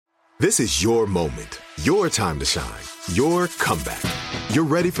This is your moment, your time to shine, your comeback. You're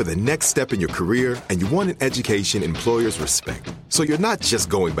ready for the next step in your career, and you want an education employers respect. So you're not just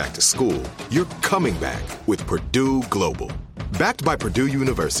going back to school, you're coming back with Purdue Global. Backed by Purdue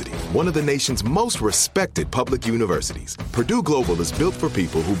University, one of the nation's most respected public universities, Purdue Global is built for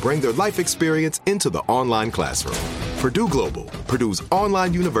people who bring their life experience into the online classroom. Purdue Global, Purdue's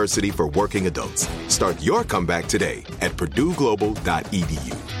online university for working adults. Start your comeback today at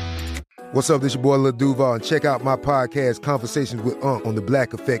purdueglobal.edu. What's up, this your boy Lil Duval, and check out my podcast, Conversations with Unc, on the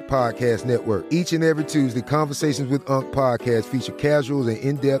Black Effect Podcast Network. Each and every Tuesday, Conversations with Unc podcast feature casual and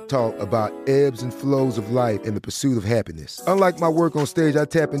in-depth talk about ebbs and flows of life and the pursuit of happiness. Unlike my work on stage, I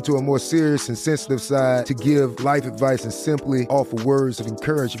tap into a more serious and sensitive side to give life advice and simply offer words of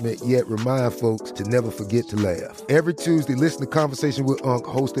encouragement, yet remind folks to never forget to laugh. Every Tuesday, listen to Conversation with Unc,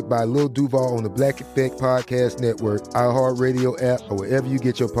 hosted by Lil Duval on the Black Effect Podcast Network, iHeartRadio app, or wherever you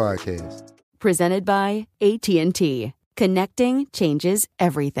get your podcasts. Presented by AT&T. Connecting changes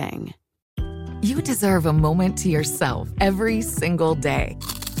everything. You deserve a moment to yourself every single day.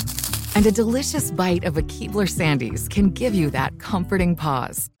 And a delicious bite of a Keebler Sandies can give you that comforting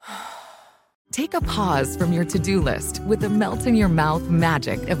pause. Take a pause from your to-do list with the melt-in-your-mouth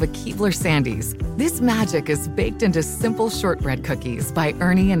magic of a Keebler Sandies. This magic is baked into simple shortbread cookies by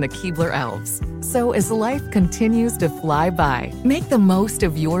Ernie and the Keebler Elves. So as life continues to fly by, make the most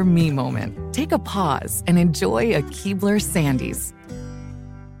of your me moment. Take a pause and enjoy a Keebler Sandies.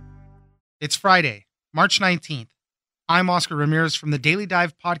 It's Friday, March 19th. I'm Oscar Ramirez from the Daily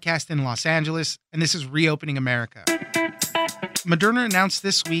Dive podcast in Los Angeles, and this is Reopening America. Moderna announced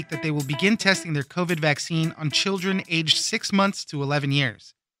this week that they will begin testing their COVID vaccine on children aged 6 months to 11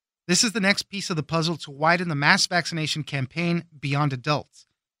 years. This is the next piece of the puzzle to widen the mass vaccination campaign beyond adults.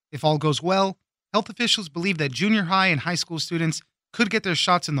 If all goes well, health officials believe that junior high and high school students could get their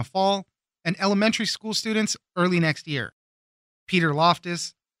shots in the fall, and elementary school students early next year. Peter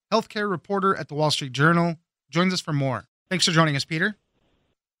Loftus, healthcare reporter at the Wall Street Journal, joins us for more. Thanks for joining us, Peter.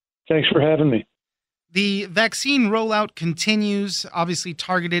 Thanks for having me. The vaccine rollout continues, obviously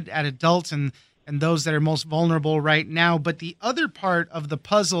targeted at adults and those that are most vulnerable right now. But the other part of the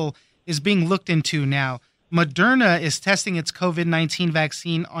puzzle is being looked into now. Moderna is testing its COVID-19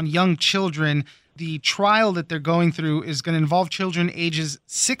 vaccine on young children. The trial that they're going through is going to involve children ages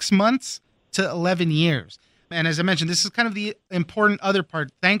 6 months to 11 years. And as I mentioned, this is kind of the important other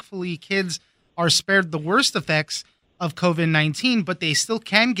part. Thankfully, kids are spared the worst effects of COVID-19, but they still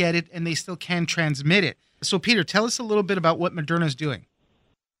can get it and they still can transmit it. So, Peter, tell us a little bit about what Moderna is doing.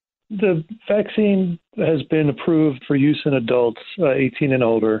 The vaccine has been approved for use in adults 18 and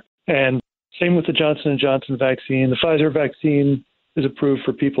older, and same with the Johnson & Johnson vaccine. The Pfizer vaccine is approved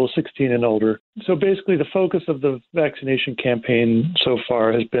for people 16 and older. So basically, the focus of the vaccination campaign so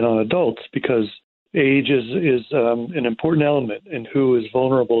far has been on adults because age is an important element in who is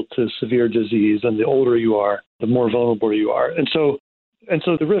vulnerable to severe disease, and the older you are, the more vulnerable you are. And so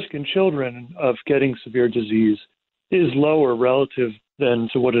the risk in children of getting severe disease is lower relative than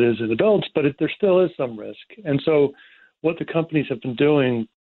to what it is in adults, but there still is some risk. And so what the companies have been doing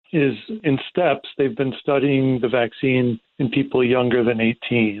is in steps, they've been studying the vaccine in people younger than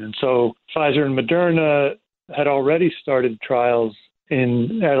 18. And so Pfizer and Moderna had already started trials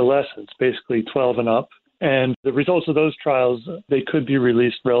in adolescents, basically 12 and up. And the results of those trials, they could be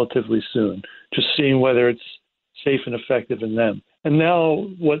released relatively soon, just seeing whether it's safe and effective in them. And now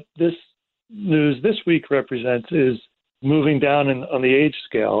what this news this week represents is moving down on the age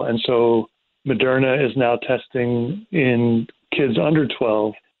scale. And so Moderna is now testing in kids under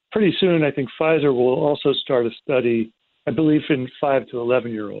 12. Pretty soon, I think Pfizer will also start a study, I believe, in 5 to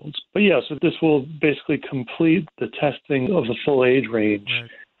 11-year-olds. But yeah, so this will basically complete the testing of the full age range.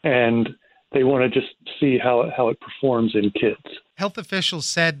 Right. And they want to just see how it performs in kids. Health officials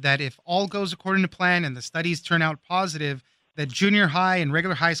said that if all goes according to plan and the studies turn out positive, that junior high and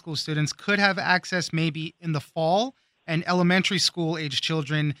regular high school students could have access maybe in the fall, and elementary school age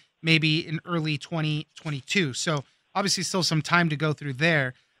children maybe in early 2022. So obviously still some time to go through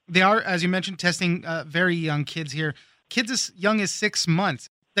there. They are, as you mentioned, testing very young kids here. Kids as young as 6 months.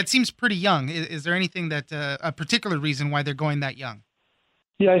 That seems pretty young. Is there anything that a particular reason why they're going that young?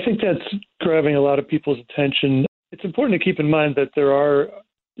 Yeah, I think that's grabbing a lot of people's attention. It's important to keep in mind that there are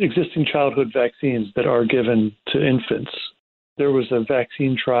existing childhood vaccines that are given to infants. There was a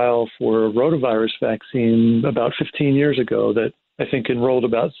vaccine trial for a rotavirus vaccine about 15 years ago that I think enrolled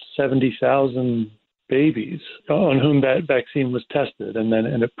about 70,000 babies on whom that vaccine was tested, and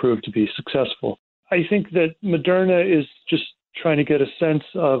it proved to be successful. I think that Moderna is just trying to get a sense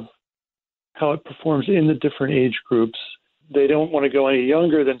of how it performs in the different age groups. they don't want to go any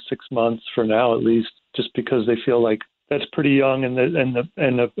younger than 6 months for now, at least, just because they feel like that's pretty young,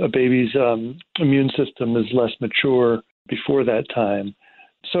 and a baby's immune system is less mature before that time.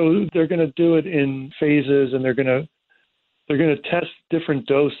 So they're going to do it in phases, and they're going to test different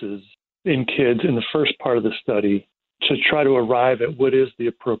doses in kids in the first part of the study to try to arrive at what is the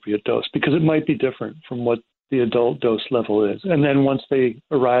appropriate dose, because it might be different from what the adult dose level is. And then once they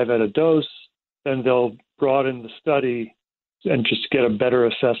arrive at a dose, then they'll broaden the study and just get a better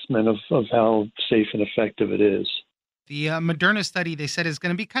assessment of how safe and effective it is. The Moderna study, they said, is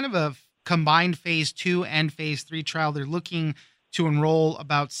going to be kind of a combined phase 2 and phase 3 trial. They're looking to enroll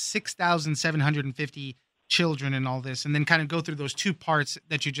about 6,750 children in all this, and then kind of go through those two parts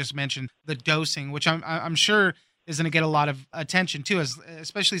that you just mentioned, the dosing, which I'm sure is going to get a lot of attention too,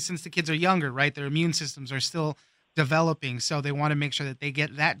 especially since the kids are younger, right? Their immune systems are still developing, so they want to make sure that they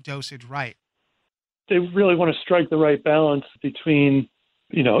get that dosage right. They really want to strike the right balance between,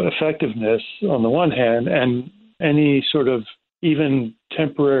 effectiveness on the one hand and any sort of even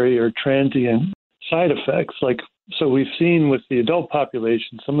temporary or transient side effects. So we've seen with the adult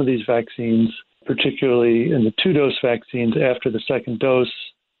population, some of these vaccines, particularly in the 2-dose vaccines after the second dose,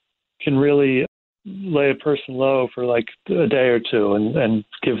 can really lay a person low for like a day or two and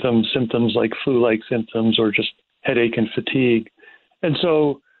give them symptoms like flu-like symptoms or just headache and fatigue. And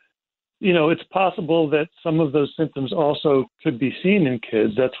so, it's possible that some of those symptoms also could be seen in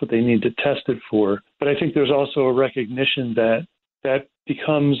kids. That's what they need to test it for. But I think there's also a recognition that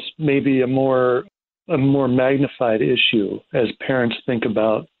becomes maybe a more magnified issue as parents think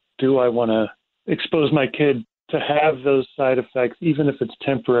about, do I want to expose my kid to have those side effects, even if it's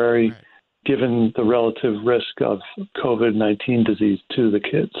temporary, right, given the relative risk of COVID-19 disease to the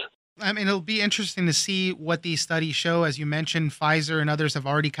kids? I mean, it'll be interesting to see what these studies show. As you mentioned, Pfizer and others have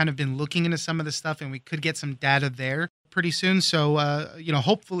already kind of been looking into some of this stuff, and we could get some data there pretty soon. So,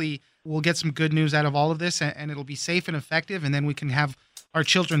 hopefully we'll get some good news out of all of this, and it'll be safe and effective, and then we can have our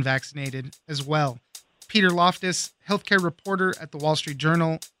children vaccinated as well. Peter Loftus, healthcare reporter at the Wall Street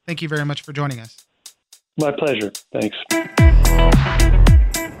Journal, thank you very much for joining us. My pleasure. Thanks.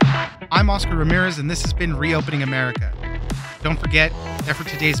 I'm Oscar Ramirez, and this has been Reopening America. Don't forget that for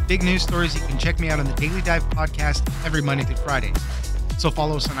today's big news stories, you can check me out on the Daily Dive podcast every Monday through Friday. So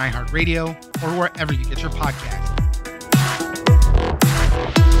follow us on iHeartRadio or wherever you get your podcasts.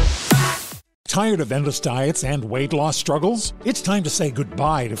 Tired of endless diets and weight loss struggles? It's time to say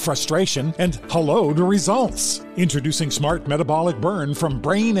goodbye to frustration and hello to results. Introducing Smart Metabolic Burn from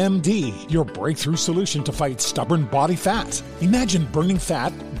Brain MD, your breakthrough solution to fight stubborn body fat. Imagine burning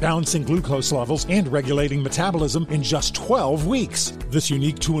fat, balancing glucose levels, and regulating metabolism in just 12 weeks. This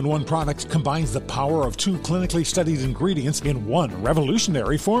unique 2-in-1 product combines the power of 2 clinically studied ingredients in one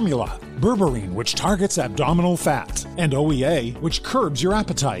revolutionary formula. Berberine, which targets abdominal fat, and OEA, which curbs your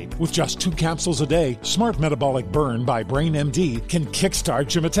appetite. With just 2 capsules a day, Smart Metabolic Burn by Brain MD can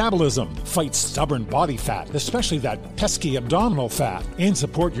kickstart your metabolism, fight stubborn body fat, especially that pesky abdominal fat, and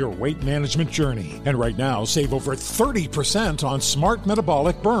support your weight management journey. And right now, save over 30% on Smart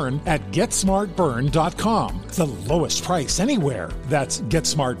Metabolic Burn at GetSmartBurn.com. The lowest price anywhere. That's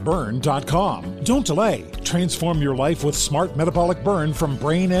GetSmartBurn.com. Don't delay. Transform your life with Smart Metabolic Burn from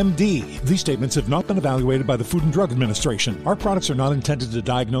Brain MD. These statements have not been evaluated by the Food and Drug Administration. Our products are not intended to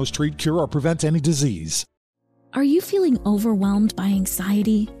diagnose, treat, cure, or prevent any disease. Are you feeling overwhelmed by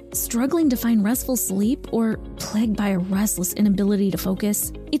anxiety, struggling to find restful sleep, or plagued by a restless inability to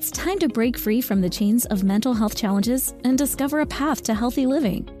focus? It's time to break free from the chains of mental health challenges and discover a path to healthy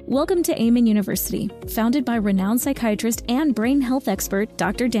living. Welcome to Amen University, founded by renowned psychiatrist and brain health expert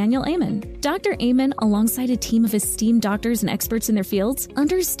Dr. Daniel Amen. Dr. Amen, alongside a team of esteemed doctors and experts in their fields,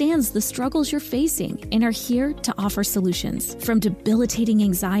 understands the struggles you're facing and are here to offer solutions. From debilitating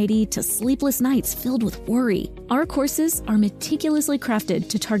anxiety to sleepless nights filled with worry, our courses are meticulously crafted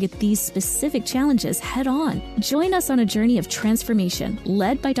to target these specific challenges head-on. Join us on a journey of transformation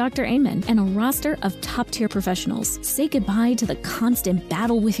led by Dr. Amen and a roster of top-tier professionals. Say goodbye to the constant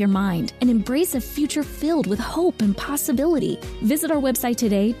battle with your mind and embrace a future filled with hope and possibility. Visit our website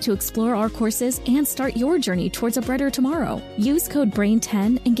today to explore our courses and start your journey towards a brighter tomorrow. Use code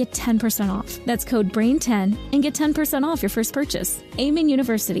BRAIN10 and get 10% off. That's code BRAIN10 and get 10% off your first purchase. Amen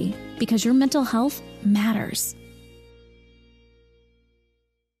University, because your mental health matters.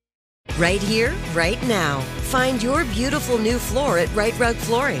 Right here, right now. Find your beautiful new floor at Right Rug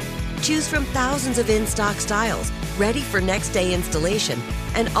Flooring. Choose from thousands of in-stock styles, ready for next day installation,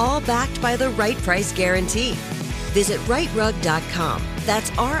 and all backed by the right price guarantee. Visit rightrug.com. That's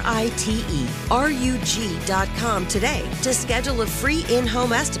RITERUG.com today to schedule a free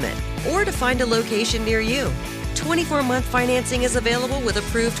in-home estimate or to find a location near you. 24-month financing is available with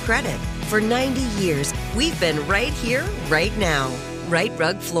approved credit. For 90 years, we've been right here, right now. Right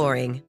Rug Flooring.